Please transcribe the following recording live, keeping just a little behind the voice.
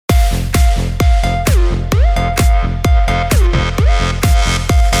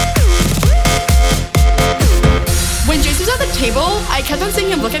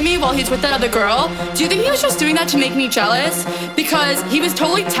while he's with that other girl. Do you think he was just doing that to make me jealous? Because he was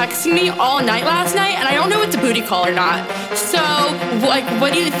totally texting me all night last night, and I don't know if it's a booty call or not. So, like,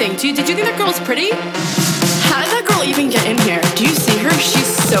 what do you think? Did you think that girl's pretty? How did that girl even get in here? Do you see her? She's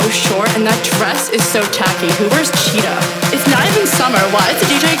so short, and that dress is so tacky. Who wears cheetah? It's not even summer. Why does the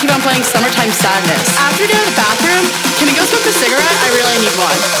DJ keep on playing Summertime Sadness? After you're in the bathroom, can we go smoke a cigarette? I really need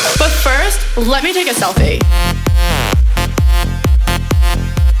one. But first, let me take a selfie.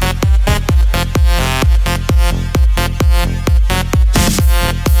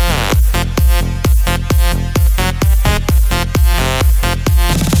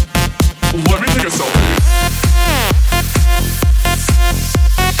 Let me take a selfie.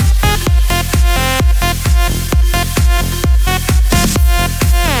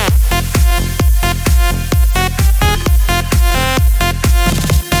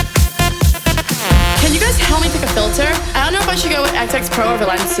 I should go with XX Pro or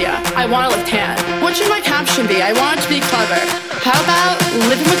Valencia. I want to look tan. What should my caption be? I want it to be clever. How about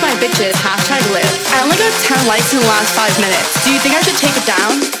living with my bitches, #live. I only got 10 likes in the last 5 minutes. Do you think I should take it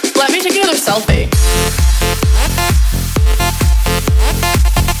down? Let me take another selfie.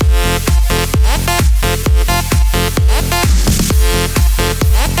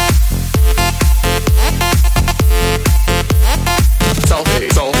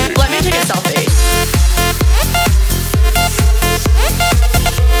 Selfie. Let me take a selfie.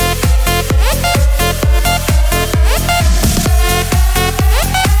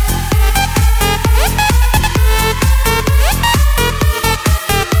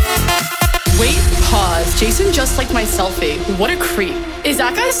 Jason just liked my selfie. What a creep. Is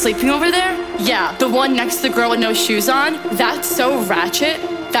that guy sleeping over there? Yeah, the one next to the girl with no shoes on? That's so ratchet.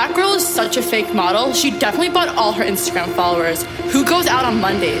 That girl is such a fake model. She definitely bought all her Instagram followers. Who goes out on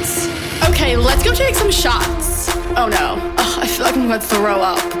Mondays? Okay, let's go take some shots. Oh no. Ugh, I feel like I'm gonna throw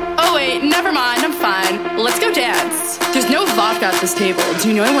up. Oh wait, never mind, I'm fine. Let's go dance. There's no vodka at this table. Do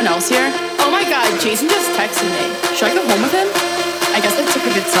you know anyone else here? Oh my god, Jason just texted me. Should I go home with him? I guess I took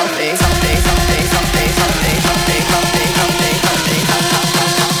a good selfie.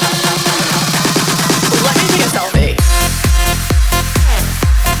 Let me take a selfie.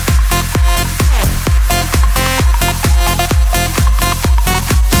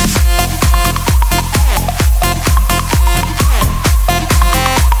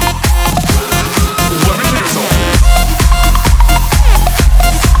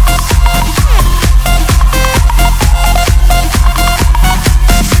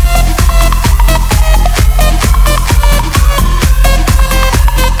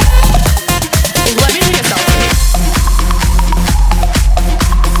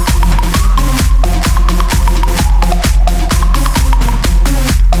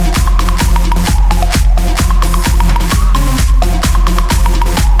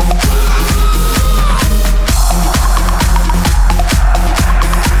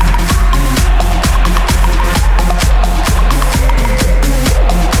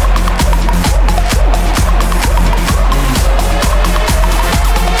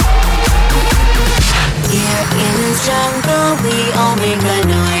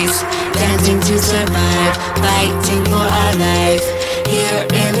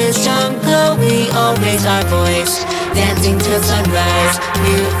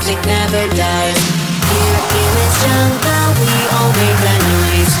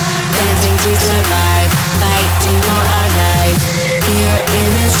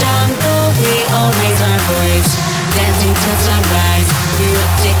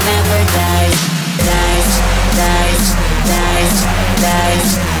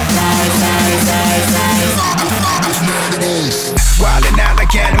 Wildin' out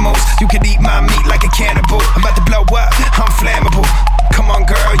like animals, you could eat my meat like a cannibal. I'm about to blow up, I'm flammable. Come on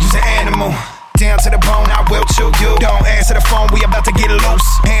girl, you's an animal. Down to the bone, I will chew you. Don't answer the phone, we about to get loose.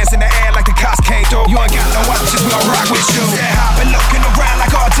 Hands in the air like the cops came through. You ain't got no options, we gon' rock with you. Yeah, I've been looking around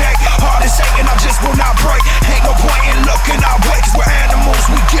like all day. Hard as Satan, I just will not break. Ain't no point in looking our way, cause we're animals,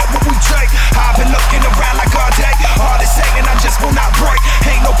 we get what we take. I've been looking around like all day. Hard as Satan, I just will not break.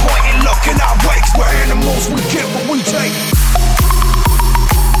 Ain't no point in looking our way, cause we're animals, we get what we take.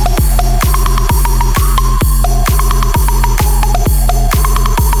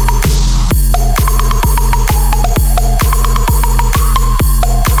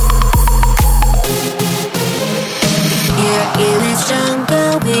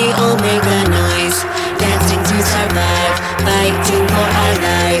 Fighting for our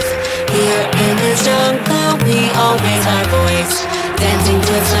life. Here in this jungle, we all raise our voice. Dancing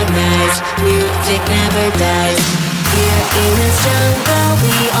to sunrise, music never dies. Here in this jungle,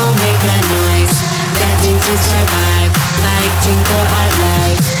 we all make a noise. dancing to survive, fighting for our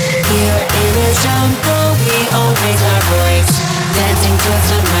lives. Here in the jungle, we all raise our voice, dancing to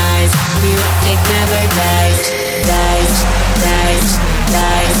sunrise. Music never dies, dies, dies,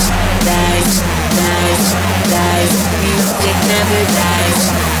 dies, dies, dies, dies. Music never dies,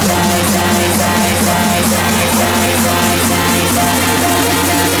 dies, dies, dies, dies, dies, dies, dies, dies,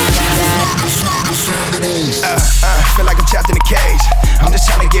 feel like I'm trapped in a cage. I'm just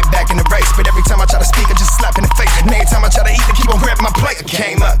trying to get back in the race, but every time I try to speak, I just slap in the face. And every time I try to eat, they keep on grabbing my plate. I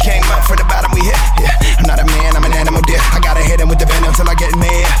came up from the bottom, we hit. Yeah, I'm not a man, I'm an animal, dear. I gotta hit him with the venom till I get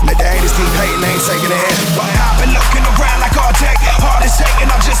mad. Let the haters keep hating, they ain't taking it. But I've been looking around like all day. Heart is aching,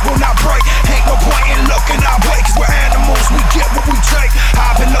 I just will not break. Ain't no point in looking our way, cause we're animals, we get what we take.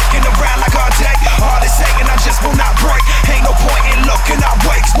 I've been looking around like all day. Heart is aching, I just will not break. Ain't no point in looking our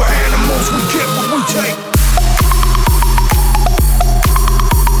way, cause we're animals, we get what we take.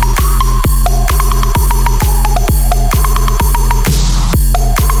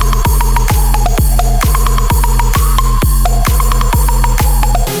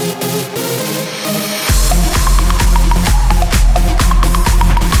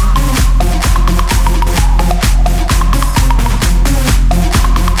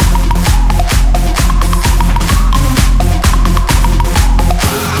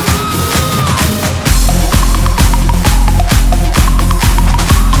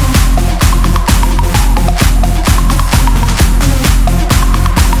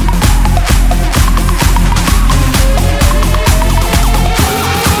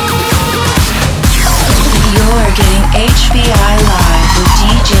 HBI.V40 with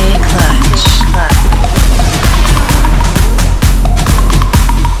DJ Clutch.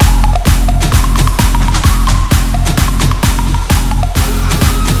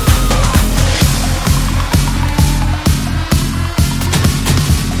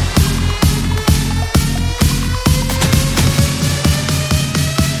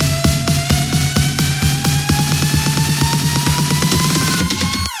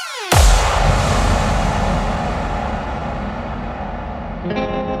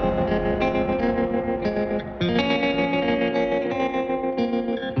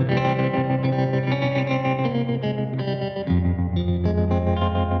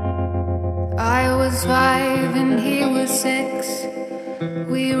 I was 5 and he was 6.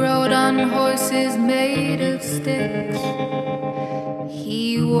 We rode on horses made of sticks.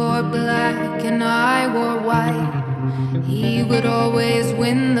 He wore black and I wore white. He would always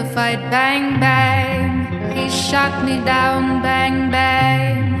win the fight. Bang, bang. He shot me down. Bang,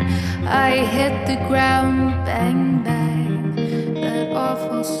 bang. I hit the ground. Bang, bang. That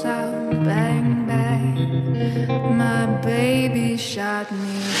awful sound. Bang, bang. My baby shot me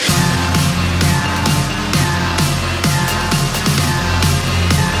down.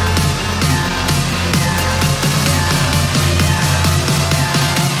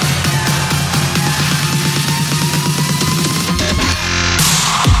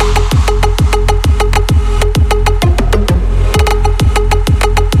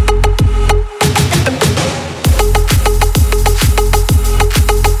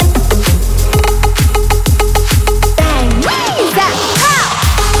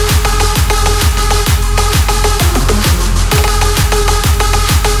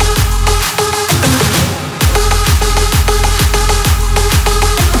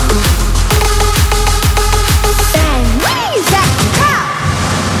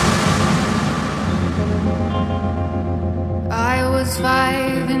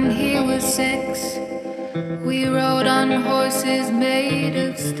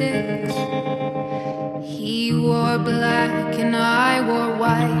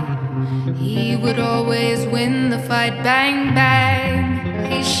 Bang,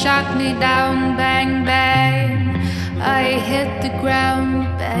 bang, he shot me down. Bang, bang, I hit the ground.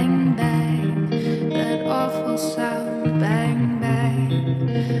 Bang, bang, that awful sound. Bang,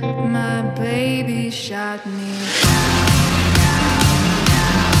 bang, my baby shot me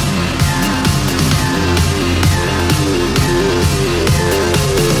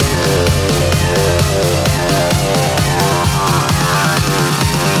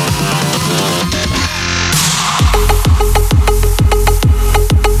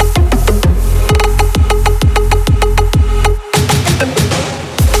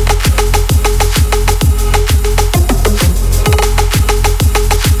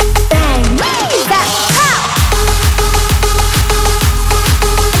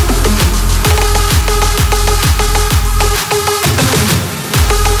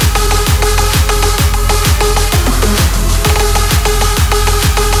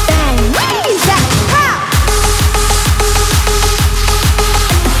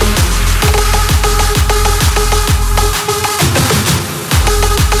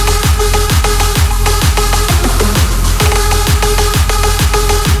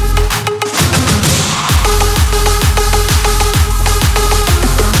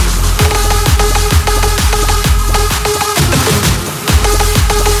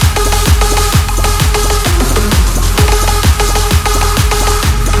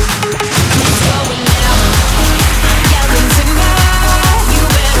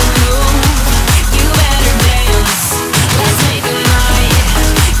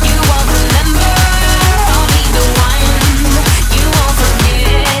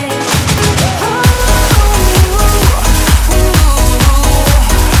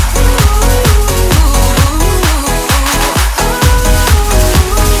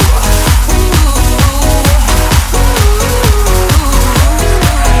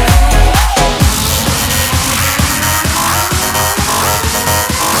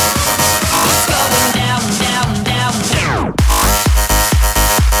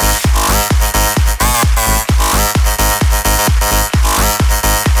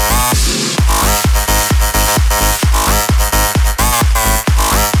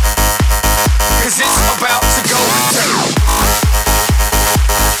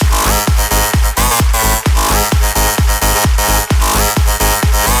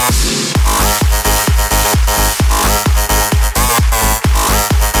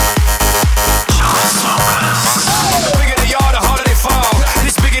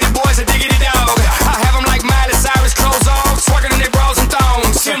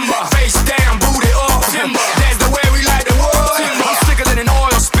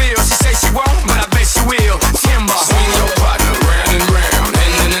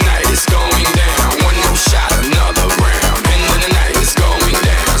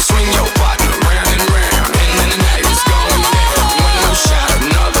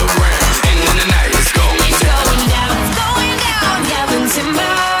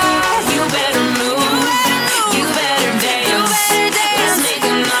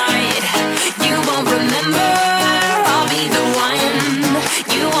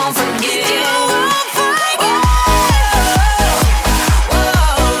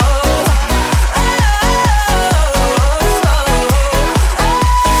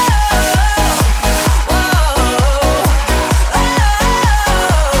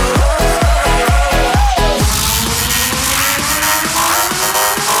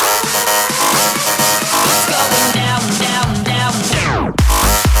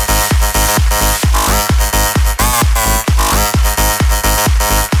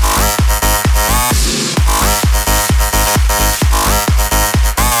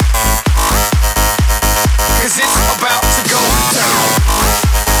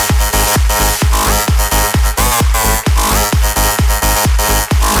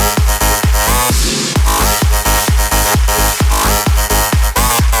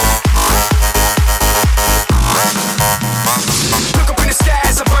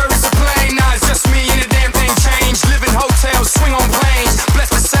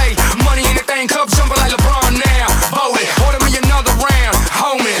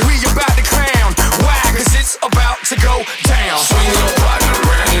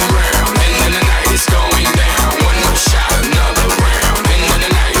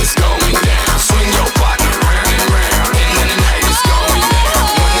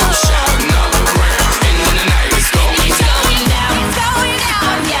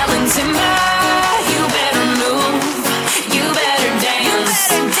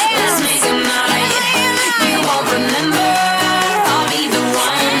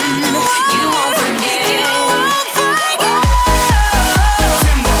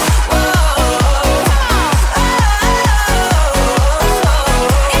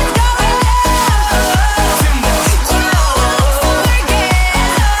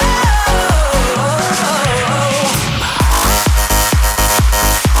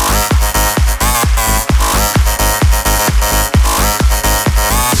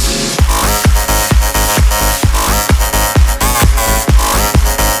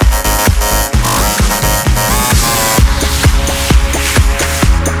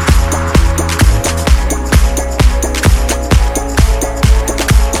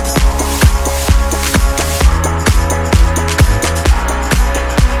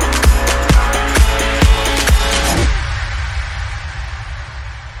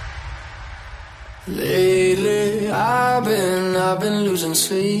Lately, I've been losing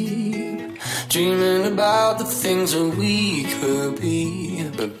sleep, dreaming about the things that we could be.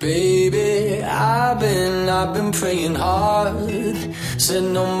 But baby, I've been praying hard. Said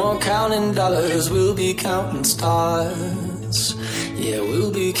no more counting dollars, we'll be counting stars. Yeah,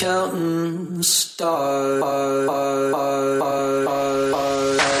 we'll be counting stars.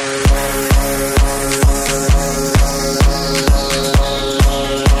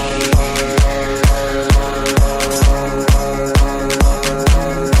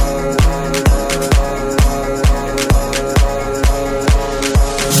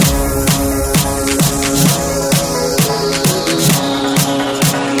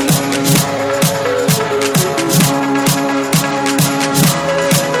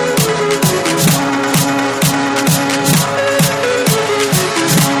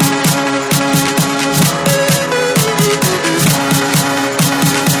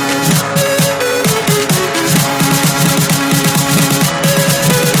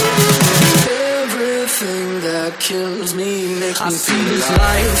 I feel this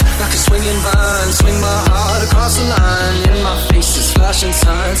life like a swinging vine. Swing my heart across the line. In my face is flashing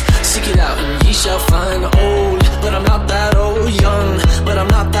signs. Seek it out and ye shall find. Old, but I'm not that old. Young, but I'm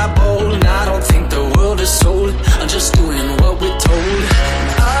not that bold. And I don't think the world is sold. I'm just doing what we're told.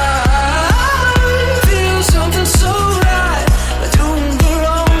 I feel something so right, but doing the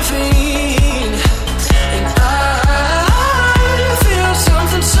wrong thing. And I feel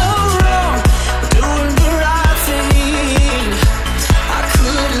something so wrong, but doing the right thing.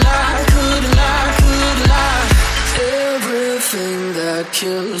 Everything that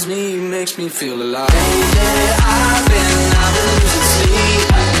kills me makes me feel alive. Lately, I've been losing sleep,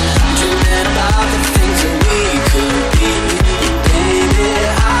 dreaming about the things that we could be. Baby,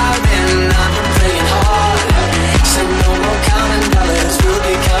 I've been praying hard. Said no more counting dollars, we'll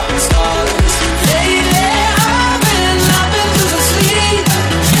be counting stars. Lately, I've been losing sleep,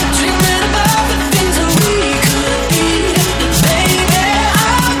 dreaming about the things that we could be. Baby,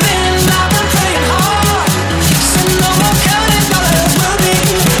 I've been praying hard. Said no more counting dollars,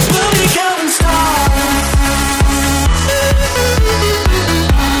 we'll be counting stars.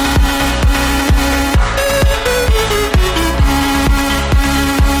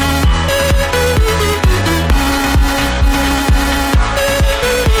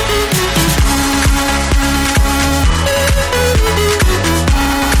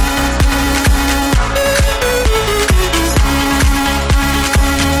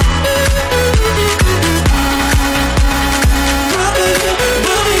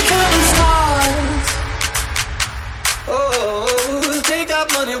 We'll be counting stars. Oh, take that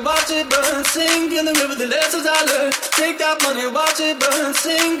money, watch it burn, sink in the river, the lessons I learned. Take that money, watch it burn,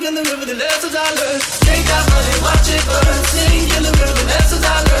 sink in the river, the lessons I learned. Take that money, watch it burn, sink in the river, the lessons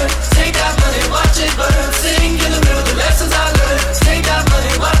I learned. Take that money, watch it burn, sink in the river, the lessons I learned. Take that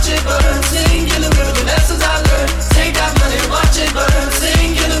money, watch it burn, sink in the river, the lessons I learned. Take that money, watch it burn,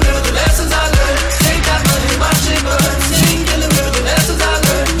 sink in the river, the lessons I learned. Take that money, watch it burn, sink in the river, the lessons I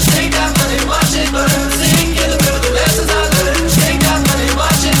learned. Take that money, watch it burn, sink in the river, the lessons I learned. Take that money,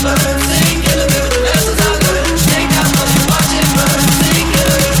 watch it burn, sink in the river, the lessons I learned. Take that money, watch it burn, sink in the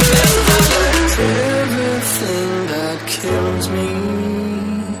river, the lessons I learned. Everything that kills me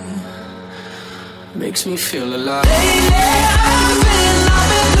makes me feel alive. Lately, I've been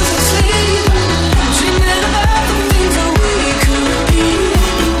losing sleep, dreaming about the things that we could be.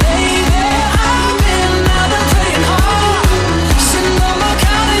 Baby, I've been praying hard. Said no more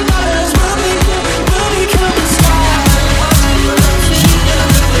counting dollars, we'll be counting stars. Take that money, watch it burn, sink in the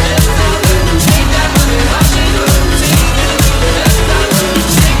river, the lessons I learned. Take that money, watch it burn, sink in the river, the lessons I learned.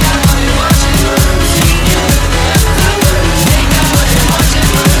 Take that money, watch it burn, sink in the river, the lessons I learned.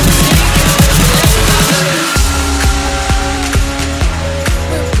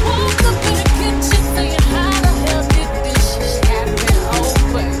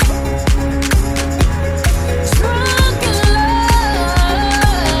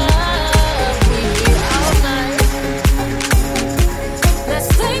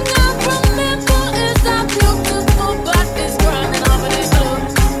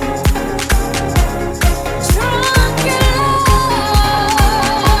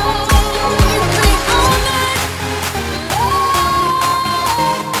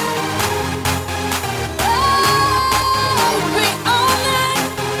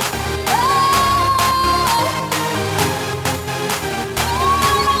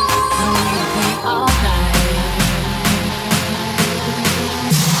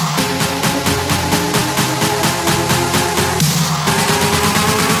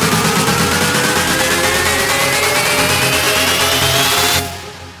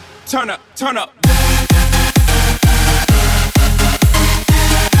 Turn up, turn up.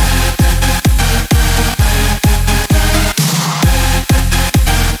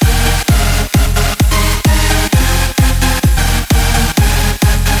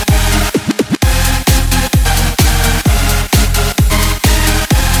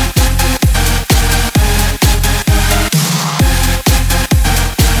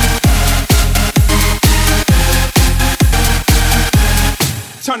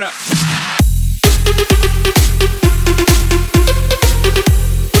 Turn up.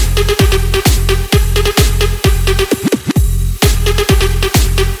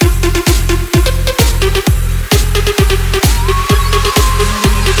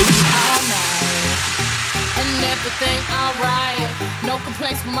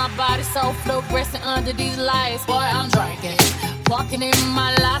 My body so fluorescent under these lights. Boy, I'm drinking. Walking in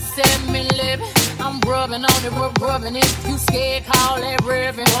my life, set me living. I'm rubbing on it, we're rubbing it. You scared, call that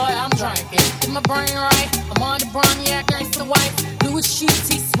ribbon. Boy, I'm drinking. Get my brain right. I'm on the Broniac, gangsta white. Louis sheets,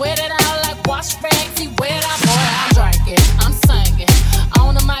 he sweat it out like wash bags. He wet out. Boy, I'm drinking. I'm singing.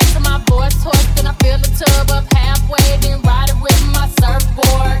 On the mic to my voice twisting. I fill the tub up halfway, then ride it with my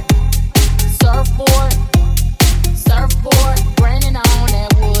surfboard. Surfboard. Surfboard. Graining on that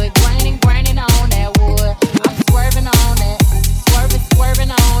wood. Graining on that wood. I'm swerving on that.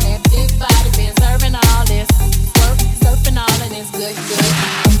 Swerving on that. Big body been serving all this. Surfing all and it's good.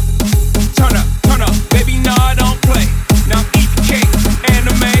 Turn up, baby, no, I don't play. Now eat the cake,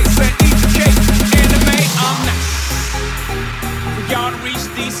 anime, say eat the cake, anime, I'm nice. For y'all to reach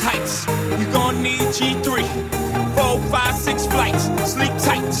these heights, you gon' need G3, 4, 5, 6 flights, sleep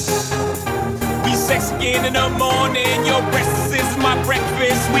tight. We sex again in the morning, your breakfast is my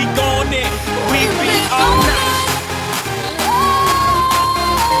breakfast, we gon' in, we be all night.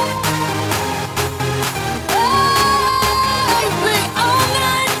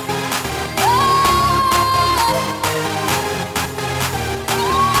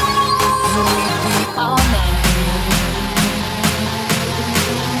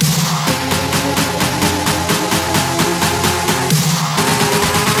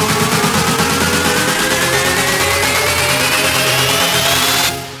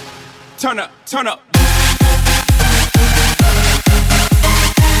 Turn up.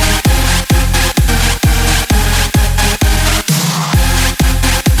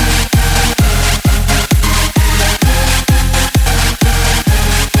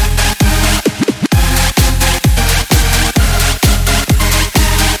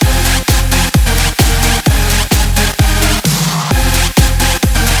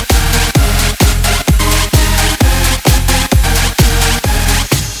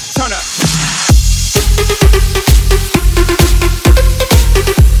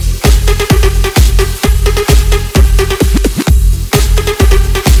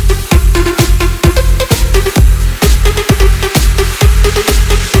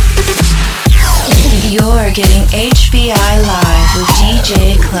 Getting HBI Live with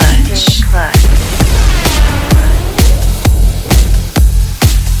DJ Clutch.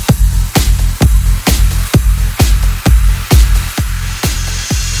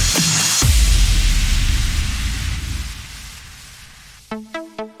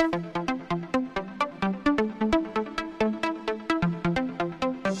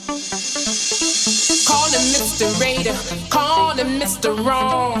 Call him Mr. Raider, call him Mr.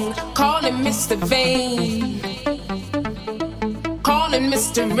 Wrong, call him Mr. Vain. Call him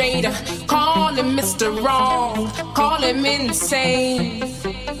Mr. Raider, call him Mr. Wrong, call him insane.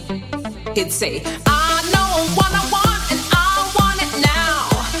 He'd say, I know what I want and I want it now.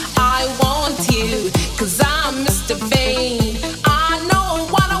 I want you, 'cause I'm Mr. Vain. I know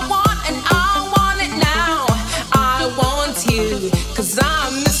what I want and I want it now. I want you, 'cause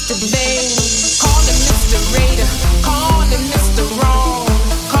I'm Mr. Vain. Call him Mr. Raider, call him Mr. Wrong,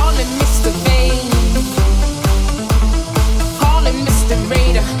 call him Mr. Vain. Call him Mr.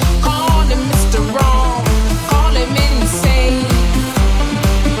 Raider, call him Mr. Wrong, call him insane.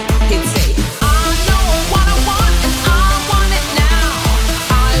 He'd say, I know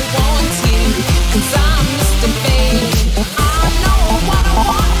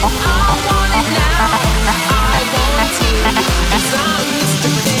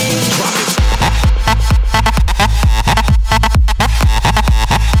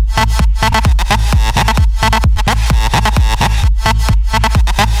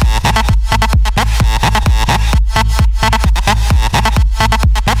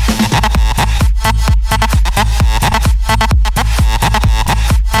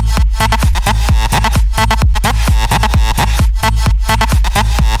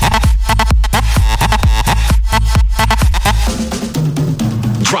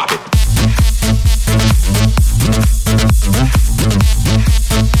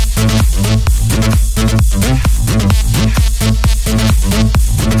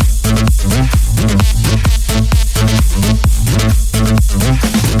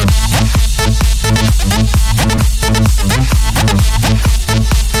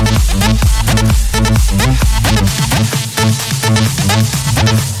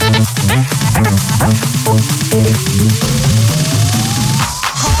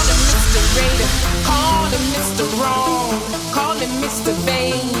him Mr.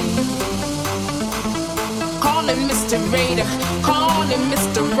 Vain, call him Mr. Raider, call him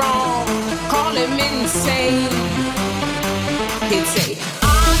Mr. Wrong, call him insane. He'd say,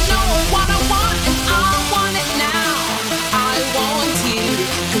 I know what I want and I want it now. I want you,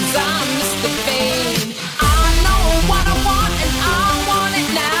 'cause I'm Mr. Vain. I know what I want and I want it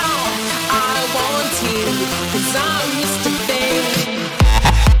now. I want you, 'cause I'm Mr. Vain.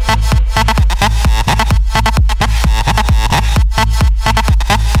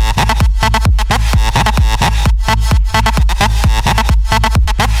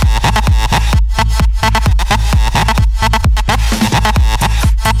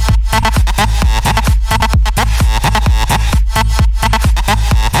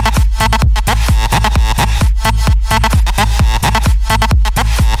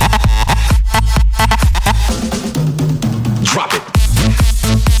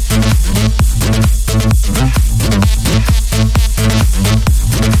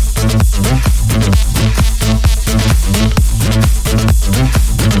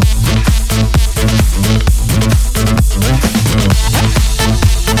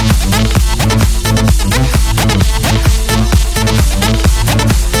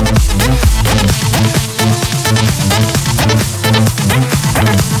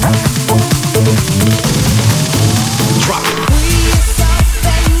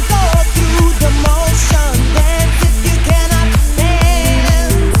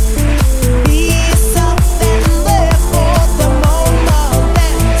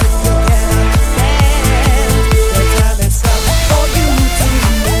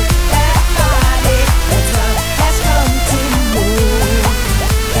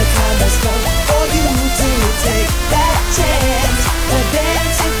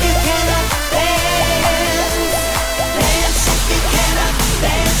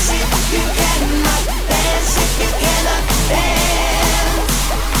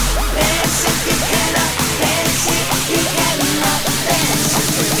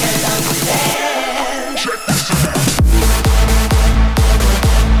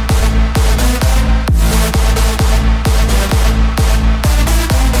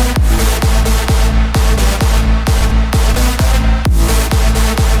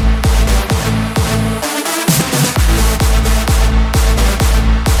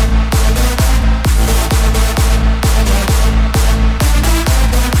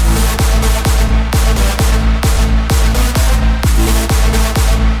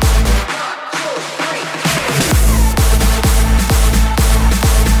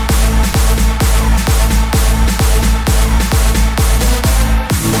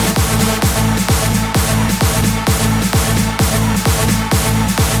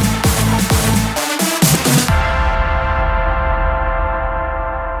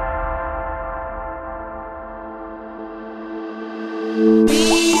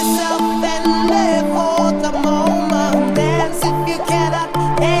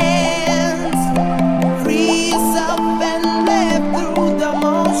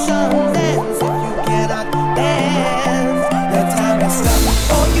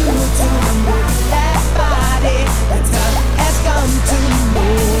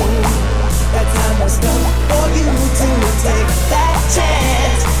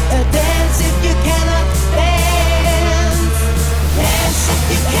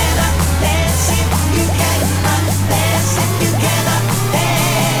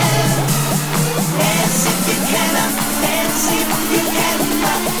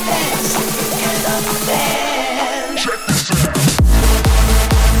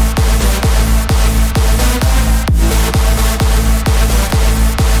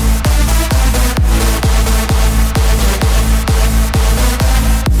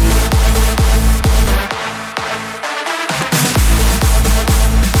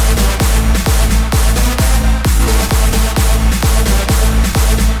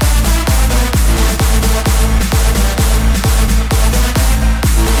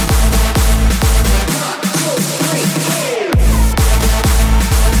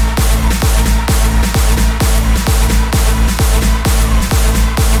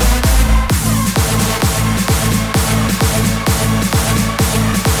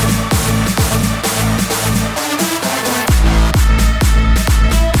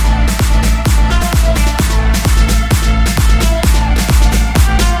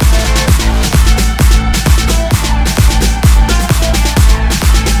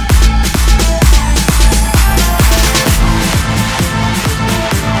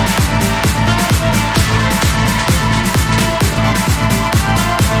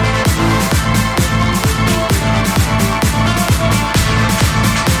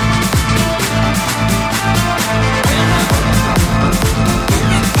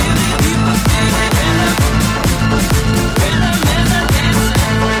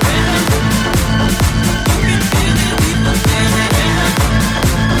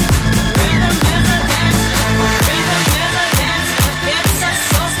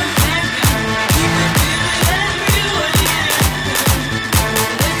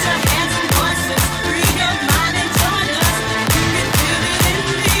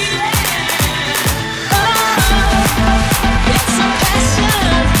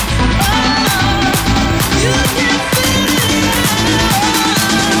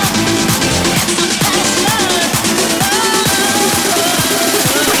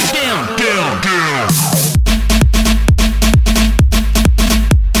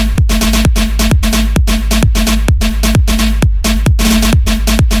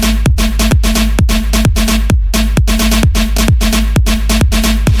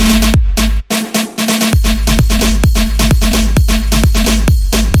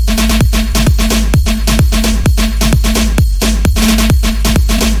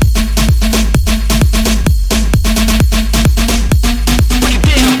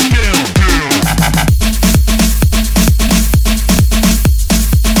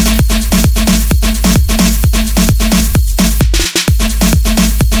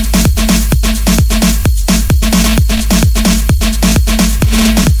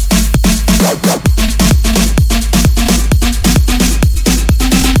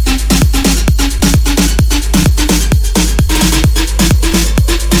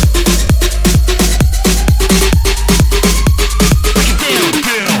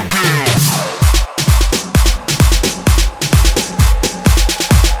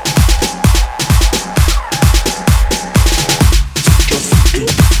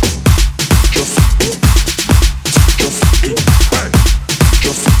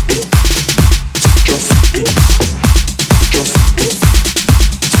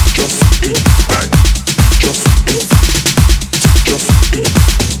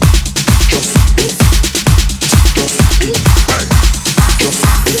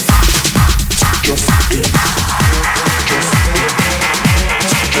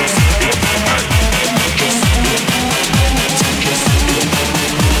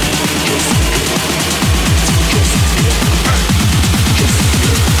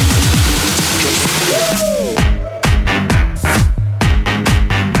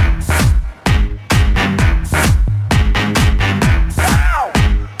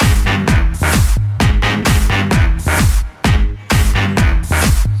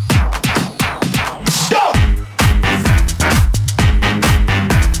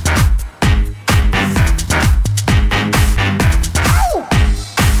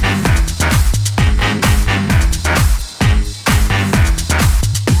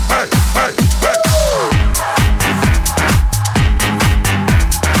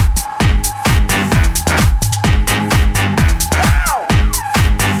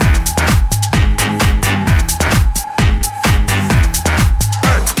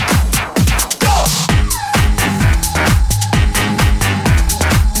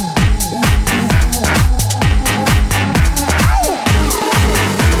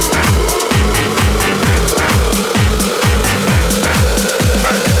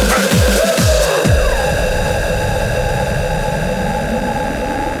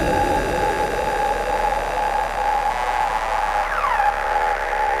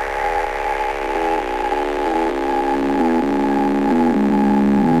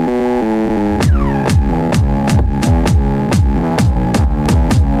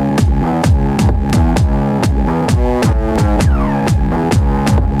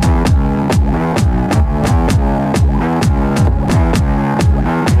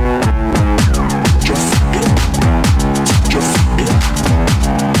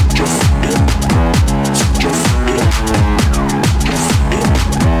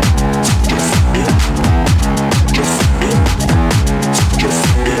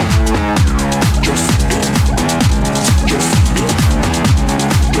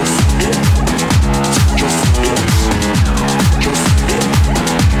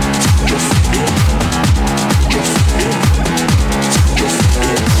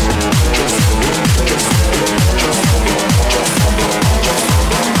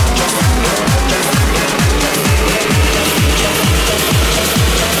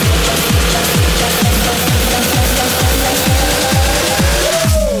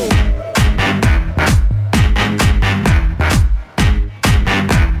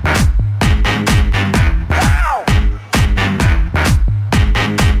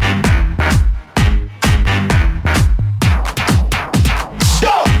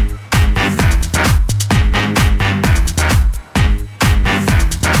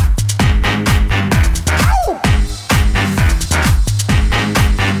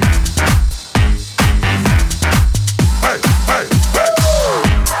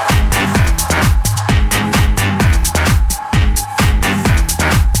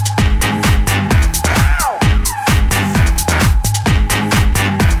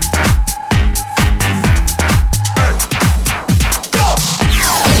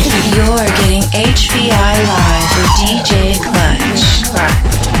 You're getting HBI Live with DJ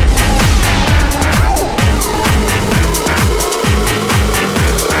Clutch.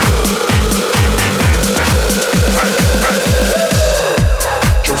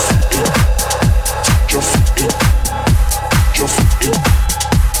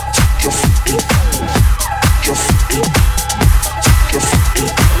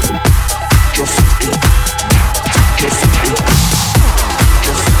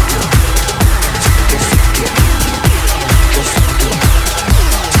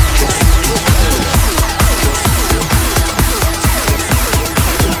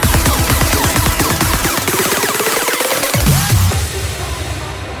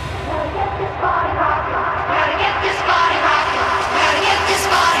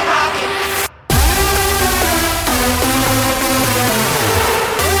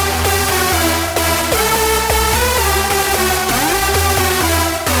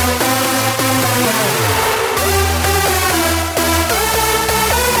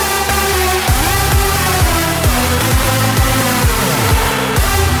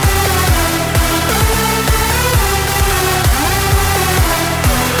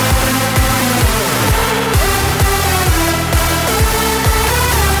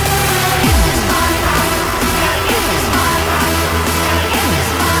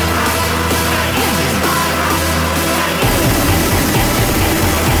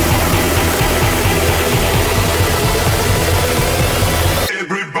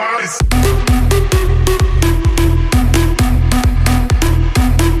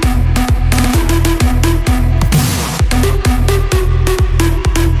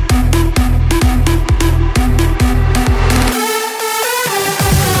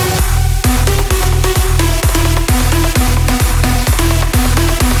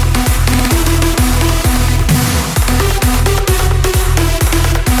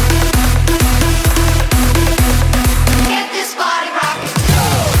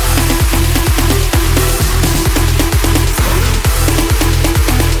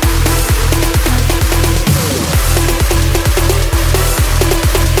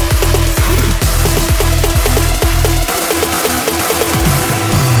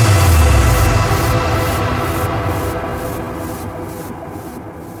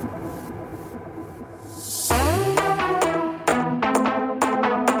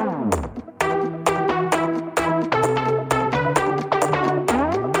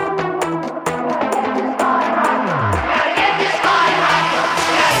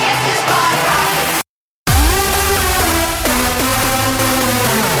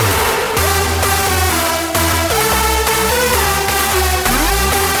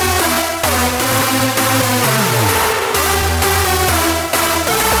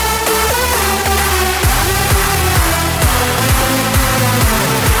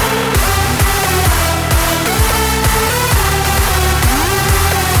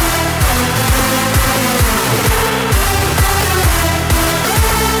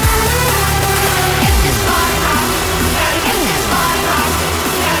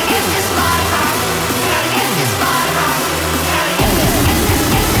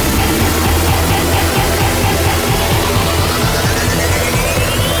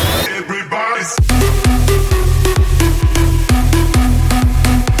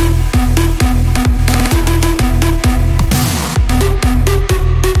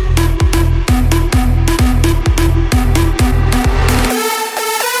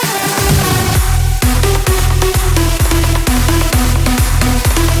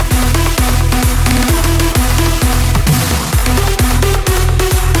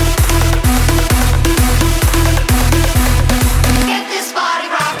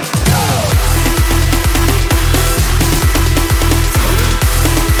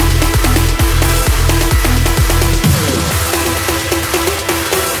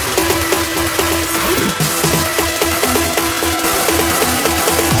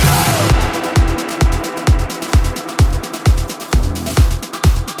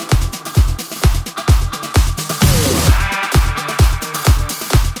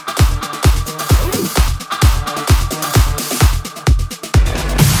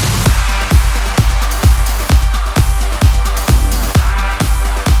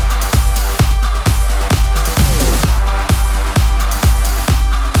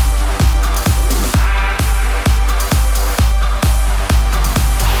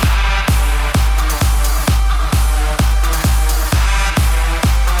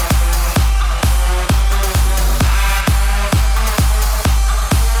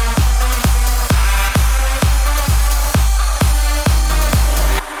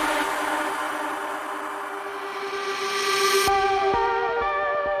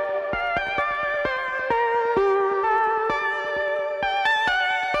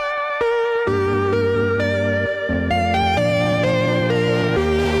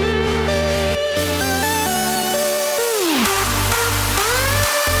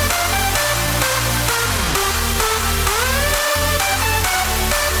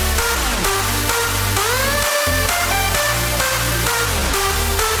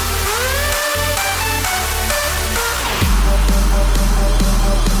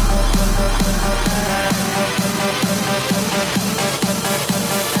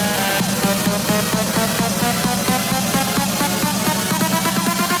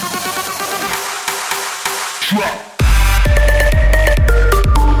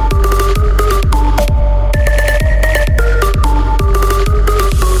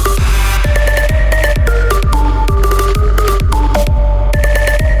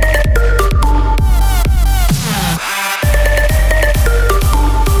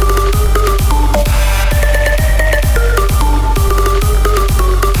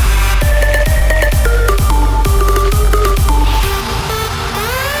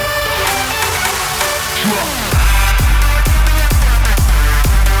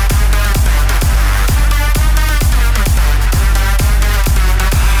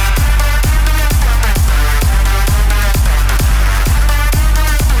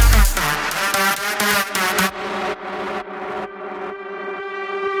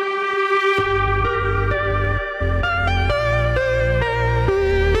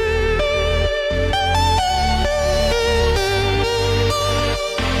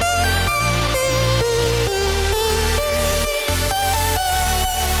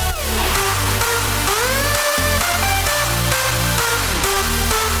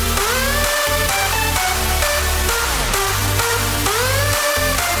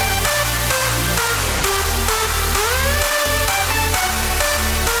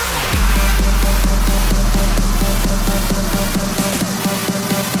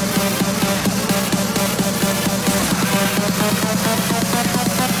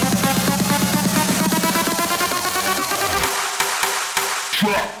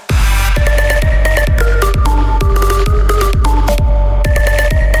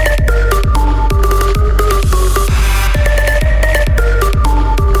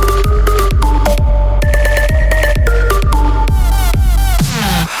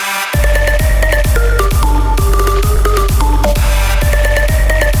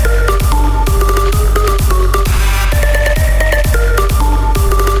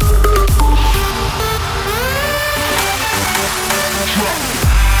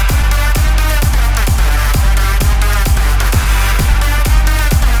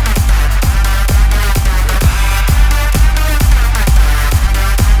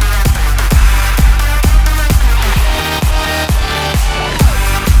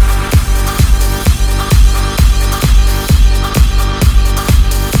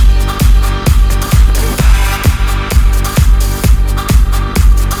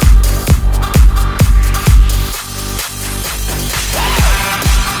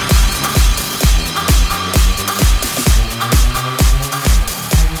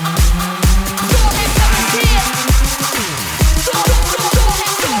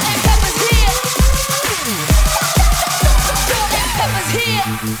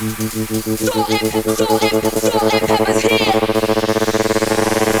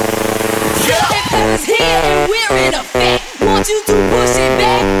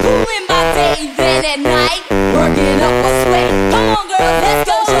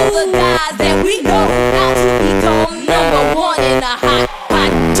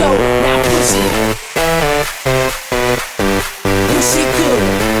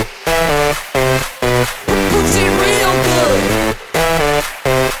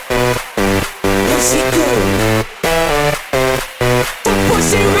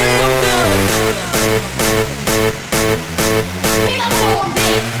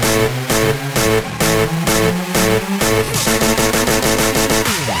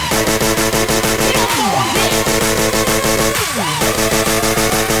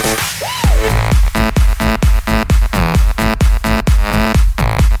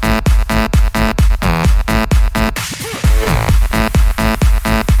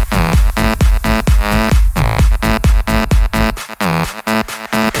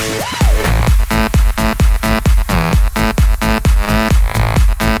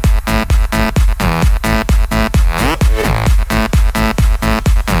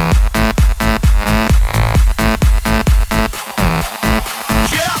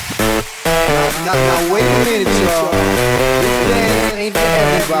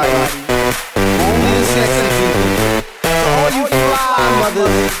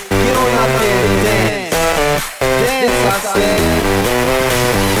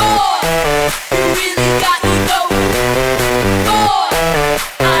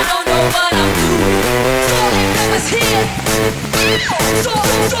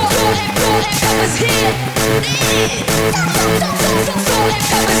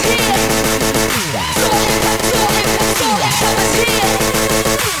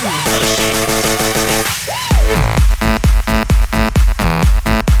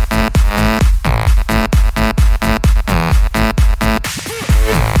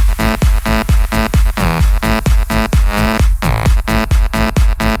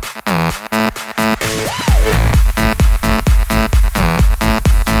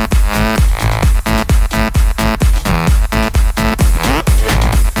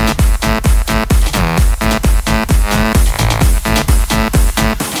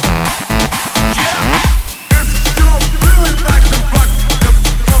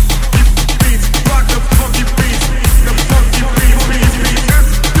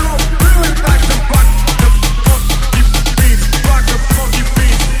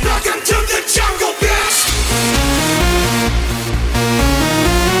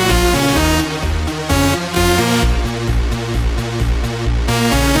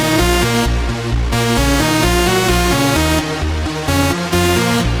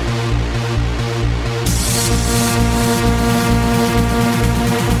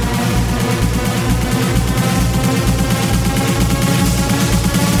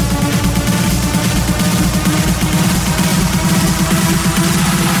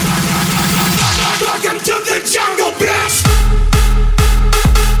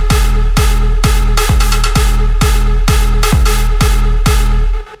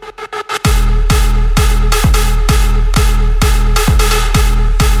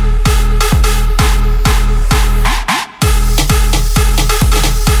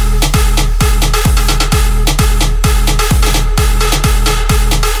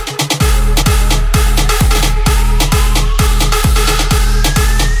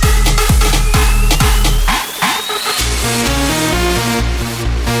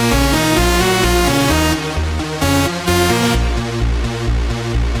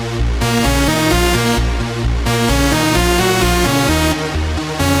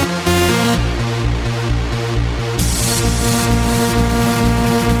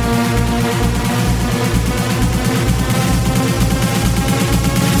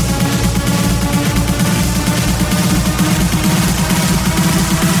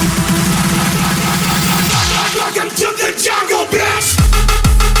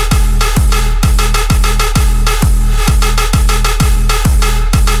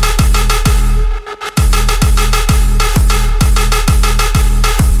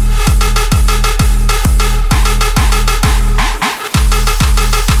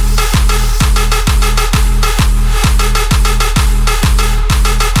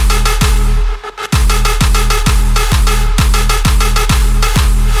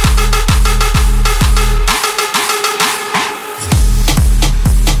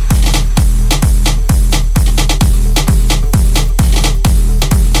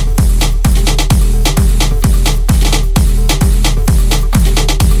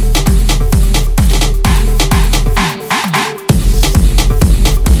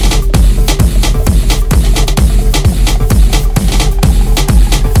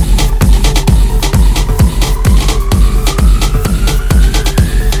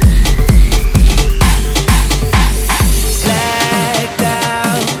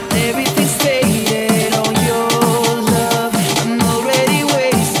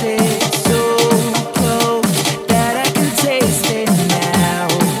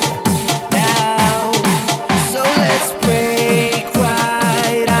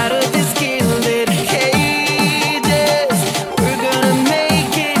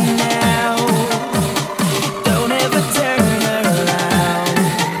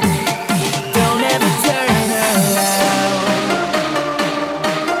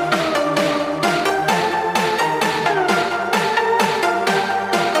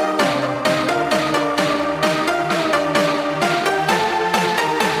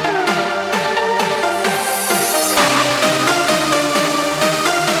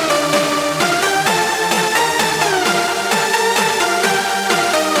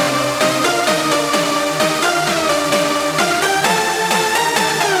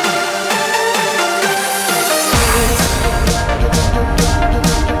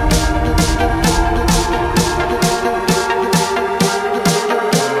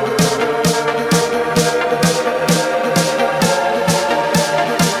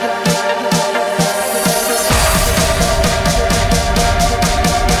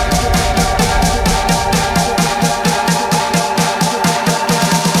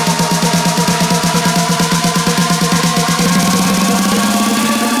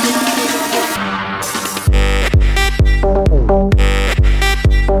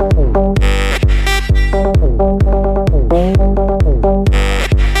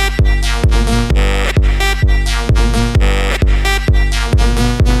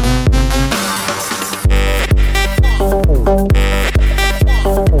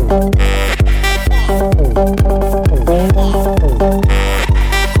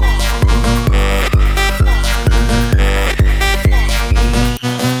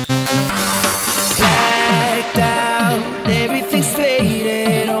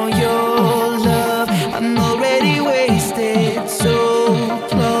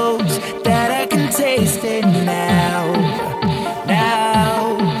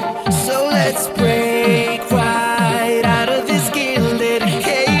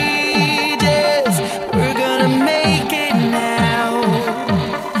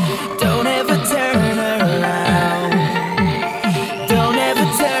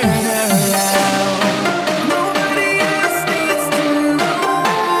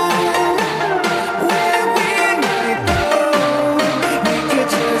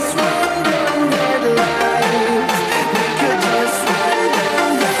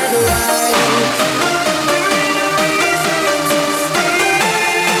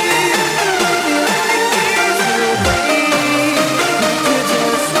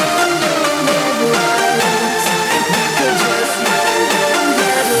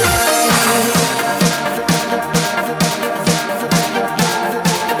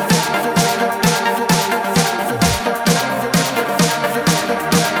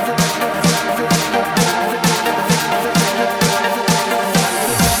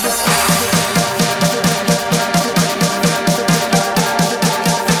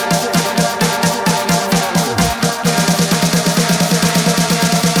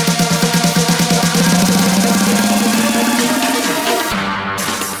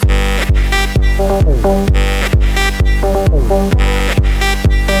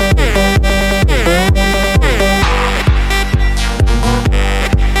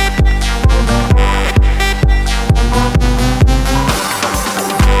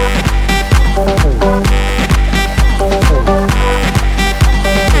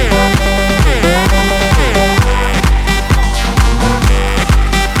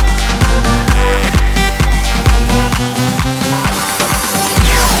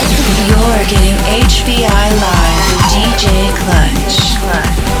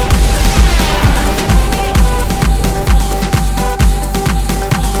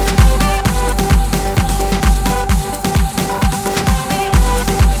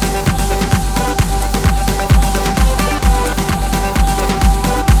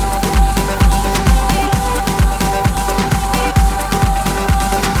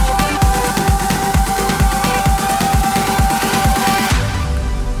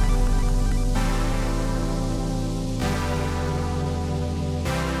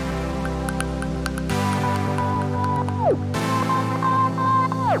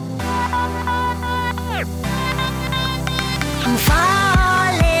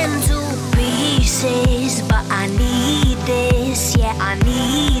 I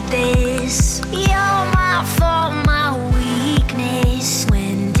need this. You're my fault, my weakness.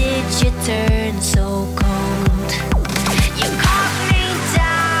 When did you turn so cold? You cut me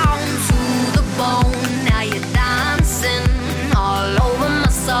down to the bone. Now you're dancing all over my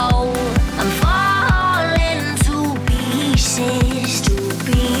soul. I'm falling to pieces, to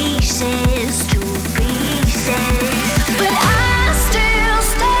pieces, to pieces. But I still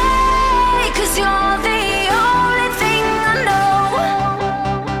stay, 'cause you're the only thing I know.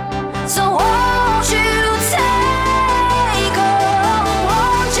 So won't you take, oh,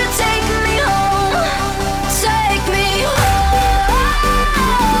 won't you take me home? Take me home.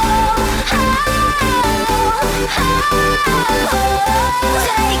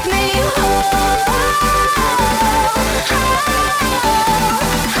 Take me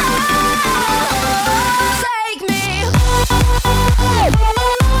Take me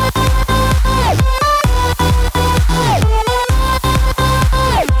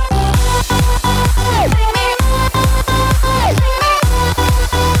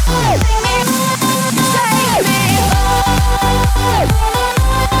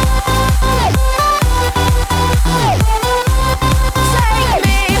Take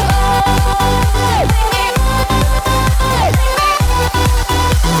me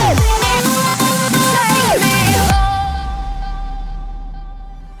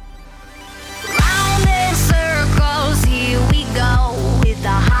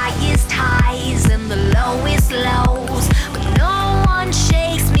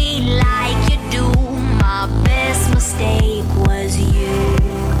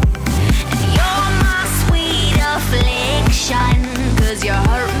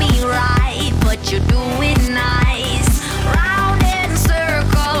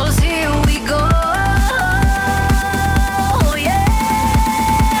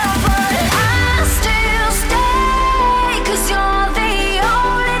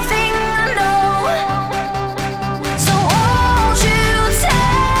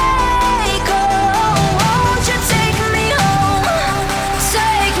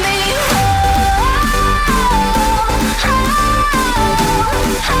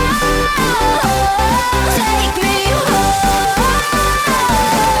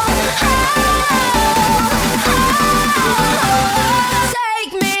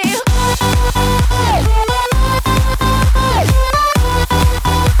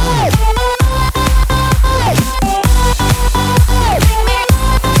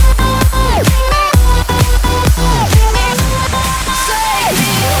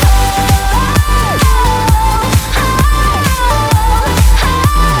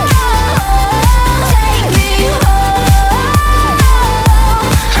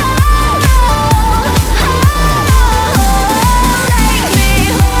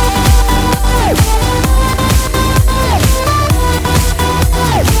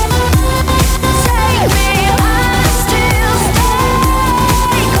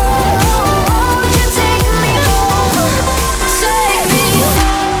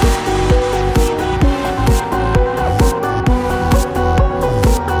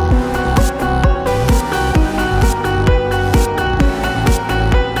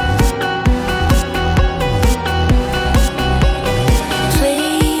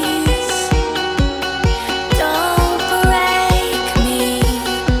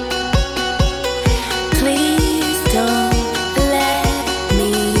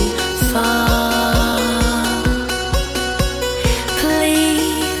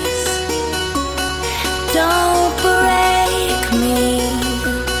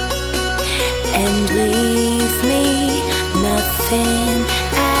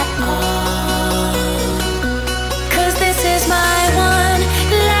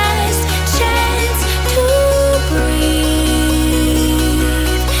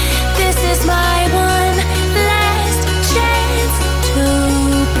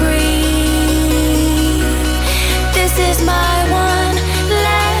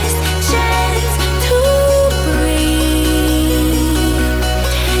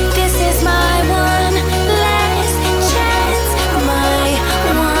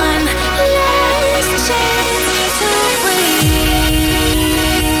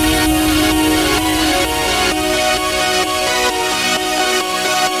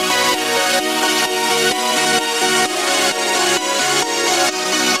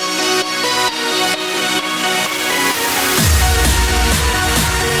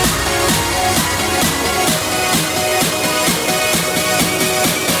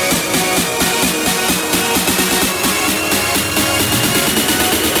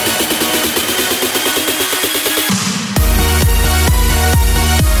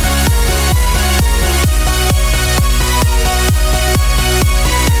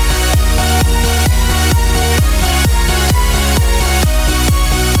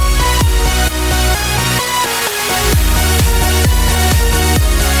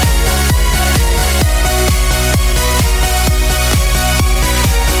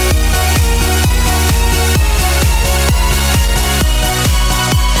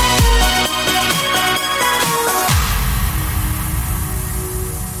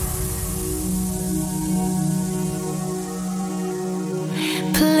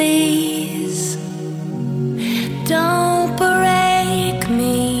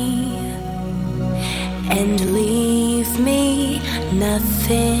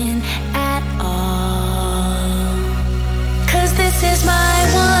nothing at all. 'Cause this is my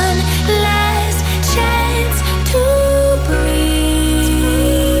one last chance to breathe.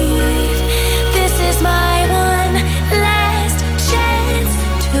 This is my one last chance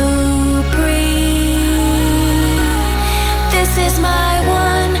to breathe. This is my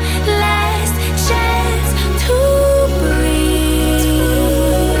one last chance to breathe.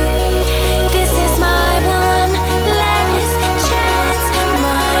 This is my one last chance,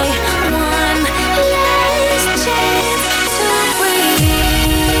 my one last chance to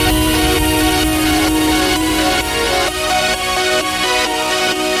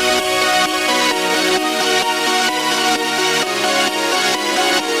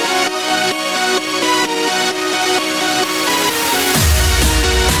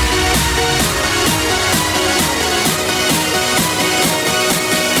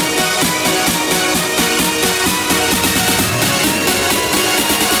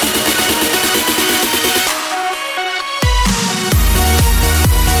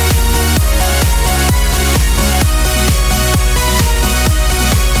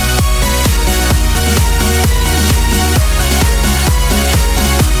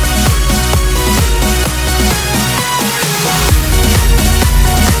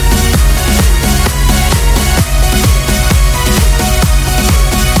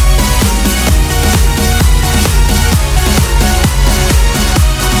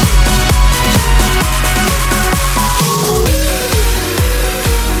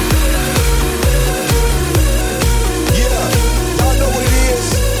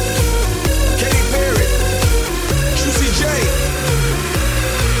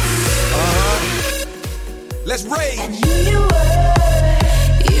Let's rage. And here you were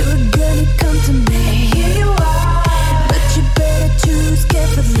gonna come to me. And here you are, but you better choose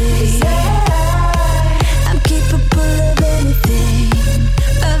carefully. I'm capable of anything,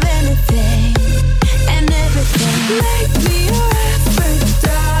 and everything. Make me your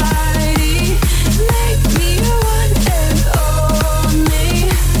Aphrodite. Make me your one and only.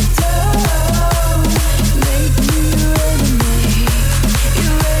 Don't make me your enemy.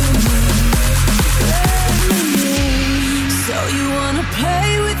 So you wanna play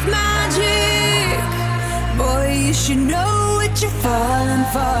with magic? Boy, you should know what you're falling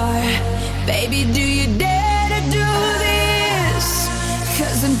for. Baby, do you dare to do this?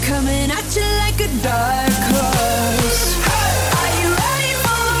 'Cause I'm coming at you like a dark horse. Are you ready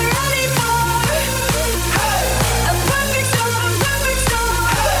for a perfect storm, perfect storm?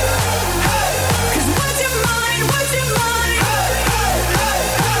 'Cause once you're mine,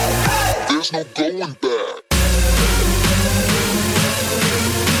 There's no going back.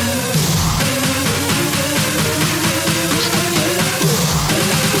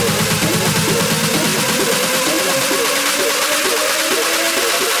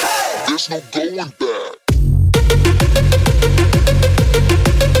 There's no going back.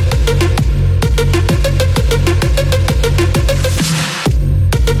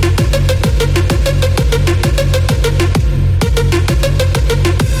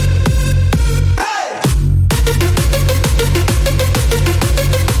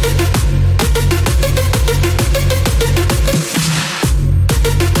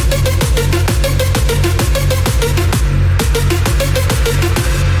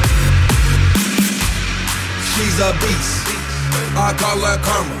 She's a beast, I call her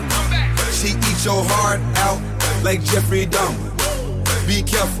karma. She eats your heart out like Jeffrey Dahmer. Be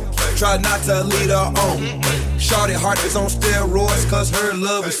careful, try not to lead her on. Shorty heart is on steroids, 'cause her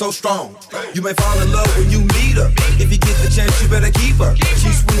love is so strong. You may fall in love when you meet her. If you get the chance, you better keep her.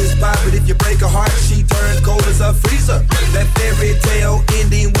 She's sweet as pie, but if you break her heart, she turns cold as a freezer. That fairy tale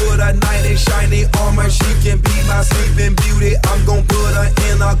ending with a knight in shiny armor. She can be my sleeping beauty, I'm gon' put her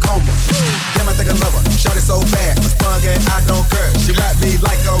in a coma. Damn, I think I love her, shorty so bad, I'm sprung and I don't care. She ride me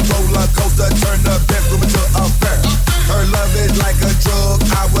like a roller coaster, turn up